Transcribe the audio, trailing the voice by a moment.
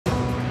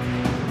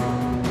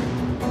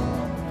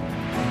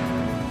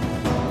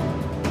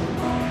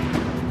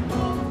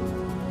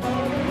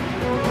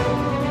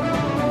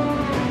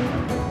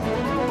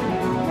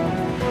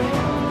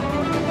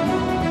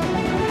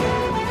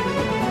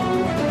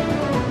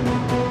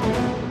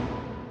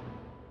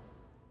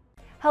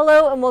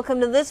Hello and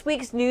welcome to this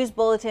week's news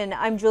bulletin.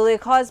 I'm Julia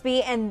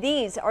Cosby and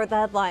these are the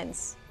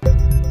headlines.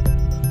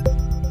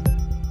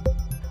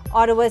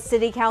 Ottawa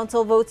City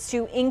Council votes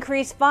to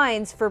increase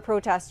fines for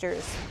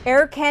protesters.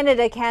 Air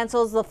Canada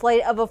cancels the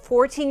flight of a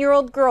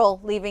 14-year-old girl,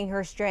 leaving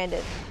her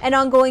stranded. An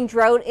ongoing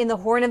drought in the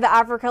Horn of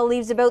Africa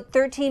leaves about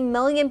 13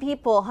 million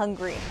people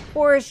hungry.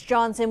 Boris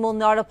Johnson will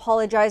not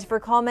apologize for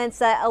comments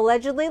that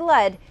allegedly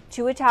led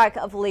to attack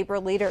of Labour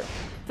leader.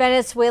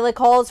 Venezuela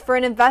calls for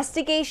an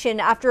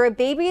investigation after a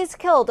baby is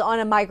killed on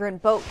a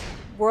migrant boat.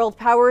 World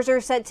powers are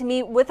set to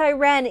meet with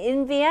Iran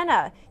in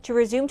Vienna to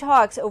resume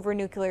talks over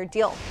nuclear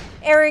deal.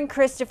 Aaron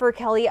Christopher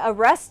Kelly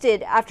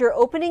arrested after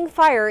opening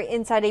fire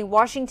inside a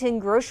Washington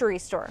grocery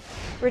store.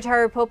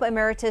 Retired Pope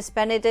Emeritus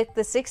Benedict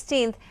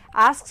XVI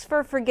asks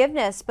for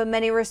forgiveness, but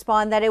many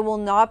respond that it will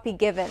not be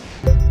given.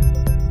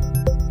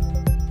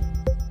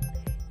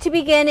 To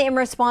begin, in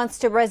response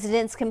to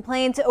residents'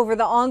 complaints over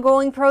the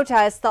ongoing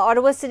protests, the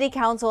Ottawa City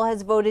Council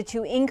has voted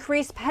to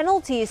increase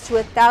penalties to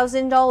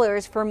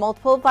 $1,000 for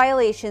multiple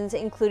violations,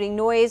 including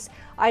noise,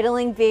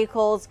 idling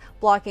vehicles,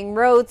 blocking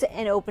roads,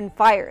 and open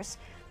fires.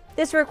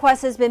 This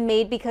request has been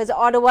made because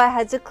Ottawa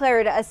has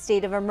declared a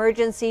state of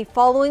emergency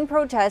following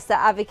protests that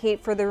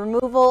advocate for the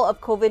removal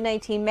of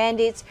COVID-19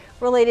 mandates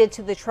related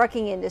to the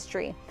trucking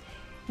industry.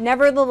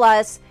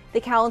 Nevertheless, the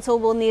Council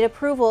will need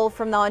approval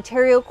from the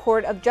Ontario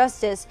Court of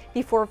Justice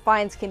before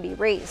fines can be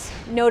raised.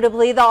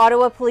 Notably, the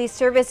Ottawa Police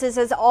Services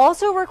has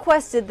also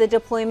requested the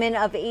deployment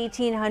of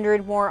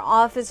 1,800 more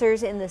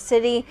officers in the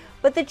city,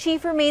 but the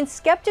chief remains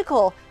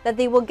skeptical that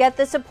they will get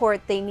the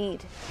support they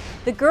need.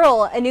 The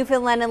girl, a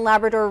Newfoundland and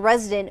Labrador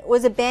resident,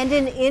 was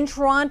abandoned in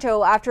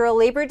Toronto after a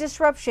labor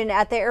disruption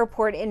at the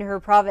airport in her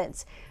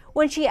province.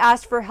 When she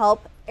asked for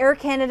help, Air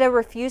Canada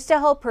refused to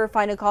help her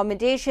find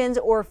accommodations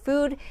or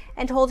food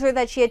and told her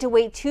that she had to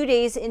wait 2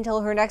 days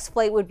until her next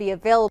flight would be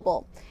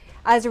available.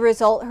 As a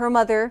result, her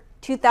mother,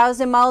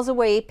 2,000 miles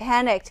away,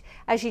 panicked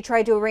as she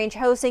tried to arrange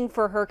housing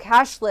for her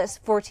cashless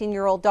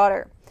 14-year-old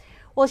daughter.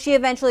 While she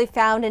eventually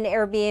found an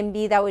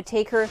Airbnb that would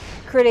take her,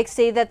 critics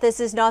say that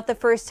this is not the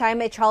first time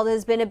a child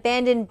has been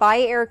abandoned by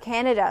Air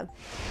Canada,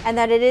 and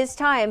that it is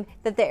time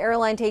that the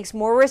airline takes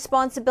more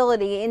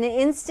responsibility in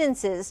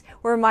instances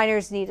where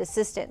minors need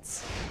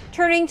assistance.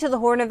 Turning to the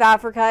Horn of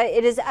Africa,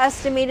 it is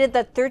estimated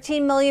that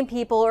 13 million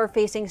people are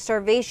facing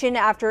starvation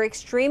after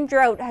extreme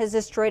drought has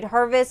destroyed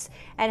harvests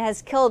and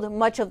has killed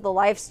much of the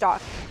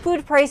livestock.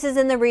 Food prices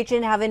in the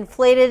region have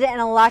inflated,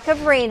 and a lack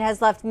of rain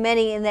has left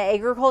many in the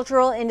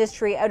agricultural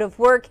industry out of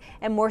work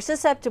and more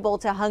susceptible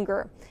to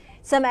hunger.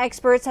 Some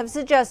experts have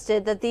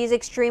suggested that these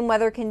extreme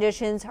weather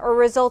conditions are a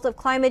result of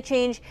climate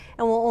change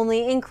and will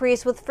only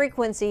increase with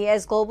frequency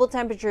as global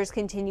temperatures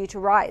continue to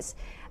rise.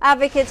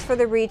 Advocates for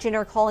the region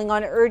are calling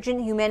on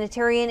urgent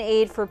humanitarian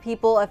aid for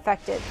people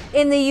affected.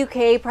 In the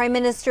UK, Prime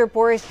Minister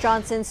Boris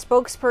Johnson's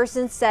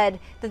spokesperson said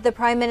that the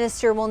Prime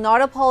Minister will not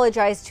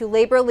apologise to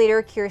Labour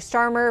leader Keir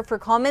Starmer for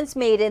comments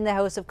made in the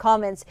House of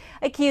Commons,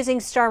 accusing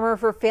Starmer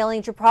for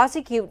failing to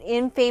prosecute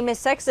infamous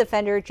sex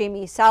offender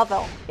Jamie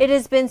Savile. It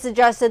has been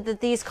suggested that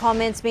these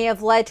comments may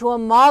have led to a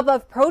mob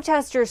of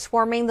protesters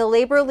swarming the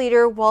Labour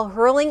leader while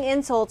hurling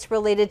insults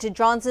related to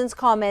Johnson's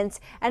comments,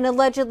 and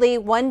allegedly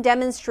one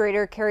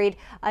demonstrator carried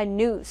a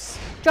noose.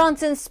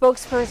 Johnson's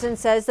spokesperson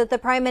says that the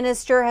Prime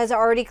Minister has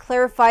already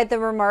clarified the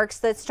remarks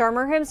that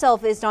Starmer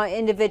himself is not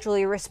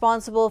individually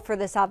responsible for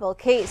the Savile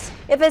case.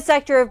 If a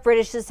sector of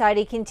British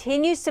society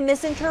continues to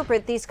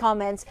misinterpret these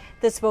comments,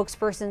 the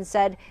spokesperson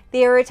said,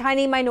 they are a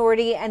tiny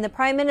minority and the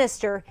Prime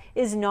Minister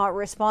is not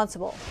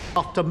responsible.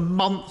 After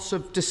months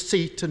of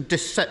deceit and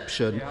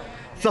deception,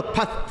 the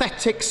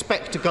pathetic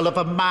spectacle of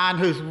a man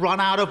who's run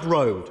out of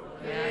road.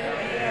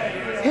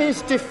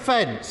 His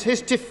defence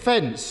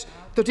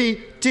that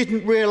he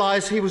didn't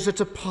realise he was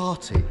at a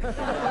party.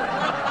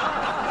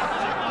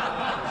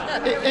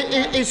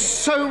 It is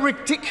so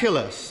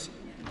ridiculous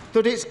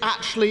that it's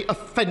actually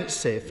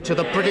offensive to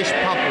the British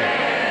public.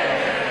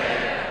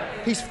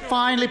 He's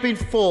finally been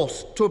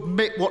forced to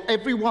admit what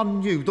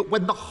everyone knew, that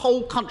when the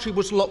whole country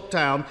was locked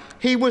down,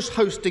 he was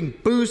hosting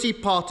boozy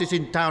parties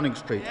in Downing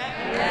Street.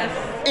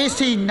 Yes. Is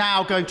he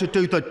now going to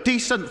do the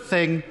decent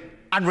thing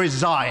and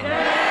resign?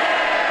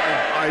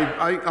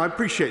 I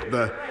appreciate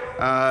the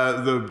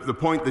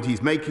point that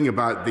he's making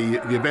about the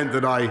event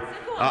that I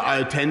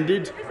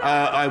attended.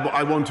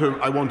 I want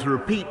to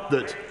repeat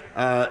that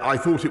I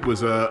thought it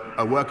was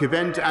a work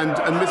event, and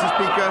Mrs.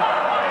 Speaker,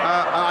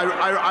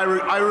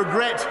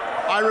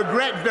 I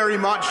regret very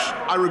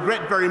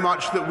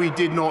much that we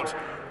did not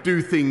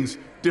do things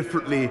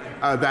differently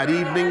that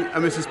evening,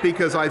 Mrs.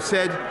 Speaker, as I've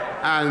said,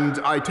 and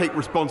I take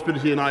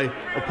responsibility and I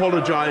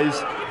apologise,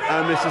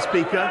 Mr.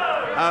 Speaker.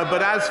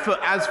 But as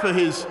for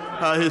his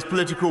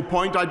political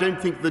point, I don't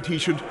think that he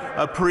should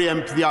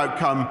preempt the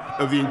outcome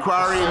of the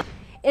inquiry.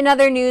 In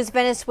other news,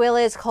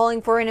 Venezuela is calling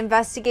for an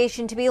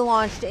investigation to be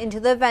launched into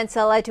the events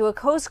that led to a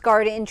Coast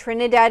Guard in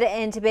Trinidad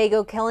and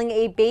Tobago killing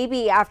a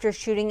baby after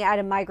shooting at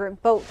a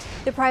migrant boat.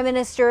 The Prime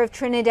Minister of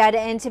Trinidad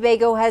and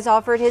Tobago has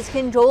offered his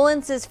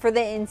condolences for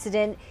the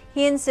incident.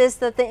 He insists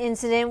that the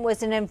incident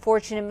was an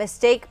unfortunate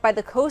mistake by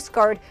the Coast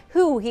Guard,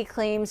 who, he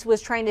claims,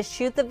 was trying to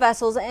shoot the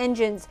vessel's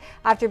engines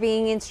after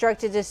being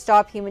instructed to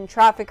stop human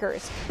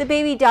traffickers. The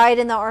baby died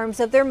in the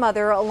arms of their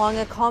mother along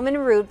a common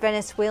route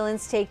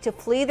Venezuelans take to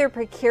flee their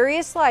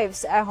precarious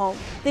lives at home.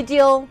 The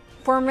deal,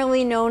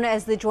 formerly known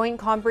as the Joint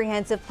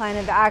Comprehensive Plan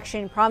of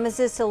Action,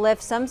 promises to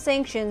lift some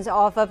sanctions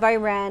off of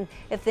Iran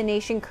if the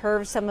nation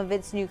curbs some of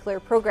its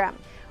nuclear program.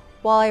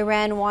 While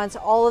Iran wants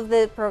all of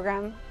the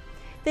program,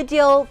 the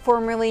deal,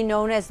 formerly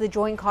known as the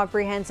Joint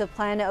Comprehensive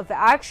Plan of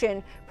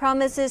Action,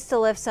 promises to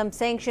lift some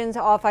sanctions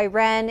off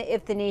Iran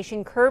if the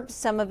nation curbs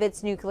some of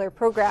its nuclear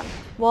program.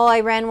 While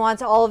Iran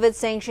wants all of its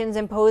sanctions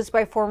imposed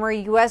by former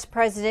U.S.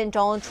 President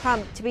Donald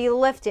Trump to be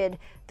lifted,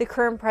 the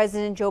current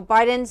President Joe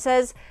Biden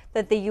says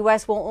that the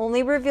U.S. will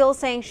only reveal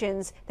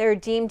sanctions that are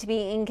deemed to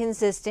be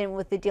inconsistent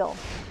with the deal.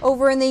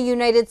 Over in the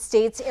United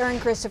States, Aaron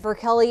Christopher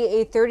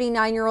Kelly, a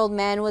 39-year-old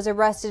man, was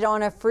arrested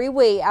on a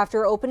freeway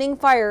after opening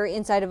fire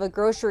inside of a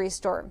grocery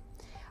store.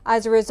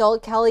 As a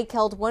result, Kelly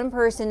killed one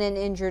person and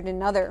injured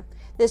another.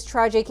 This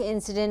tragic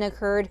incident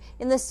occurred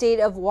in the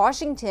state of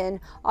Washington.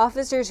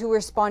 Officers who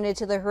responded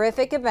to the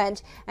horrific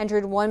event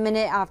entered 1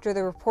 minute after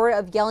the report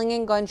of yelling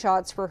and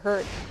gunshots were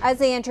heard. As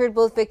they entered,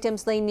 both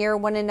victims lay near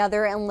one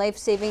another and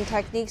life-saving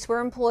techniques were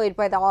employed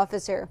by the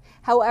officer.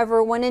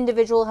 However, one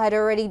individual had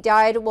already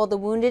died while the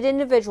wounded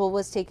individual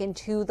was taken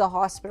to the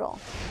hospital.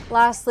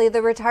 Lastly,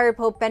 the retired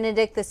Pope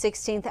Benedict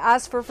XVI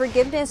asked for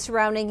forgiveness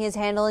surrounding his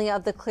handling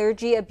of the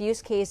clergy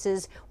abuse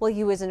cases while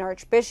he was an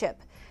archbishop.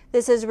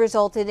 This has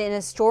resulted in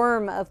a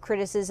storm of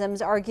criticisms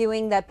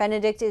arguing that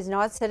Benedict is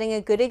not setting a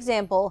good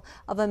example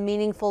of a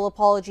meaningful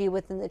apology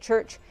within the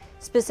church.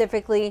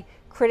 Specifically,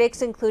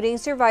 critics, including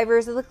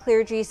survivors of the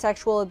clergy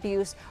sexual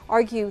abuse,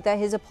 argue that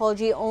his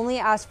apology only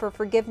asked for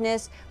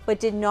forgiveness but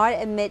did not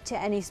admit to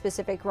any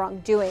specific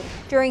wrongdoing.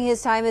 During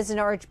his time as an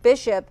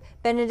archbishop,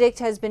 Benedict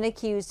has been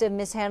accused of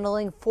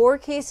mishandling 4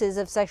 cases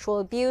of sexual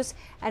abuse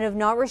and of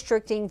not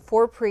restricting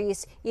 4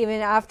 priests even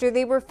after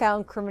they were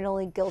found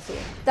criminally guilty.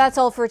 That's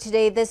all for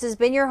today. This has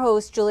been your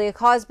host, Julia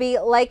Cosby.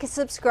 Like,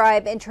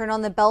 subscribe, and turn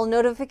on the bell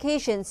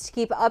notifications to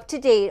keep up to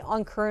date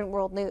on current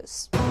world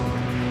news.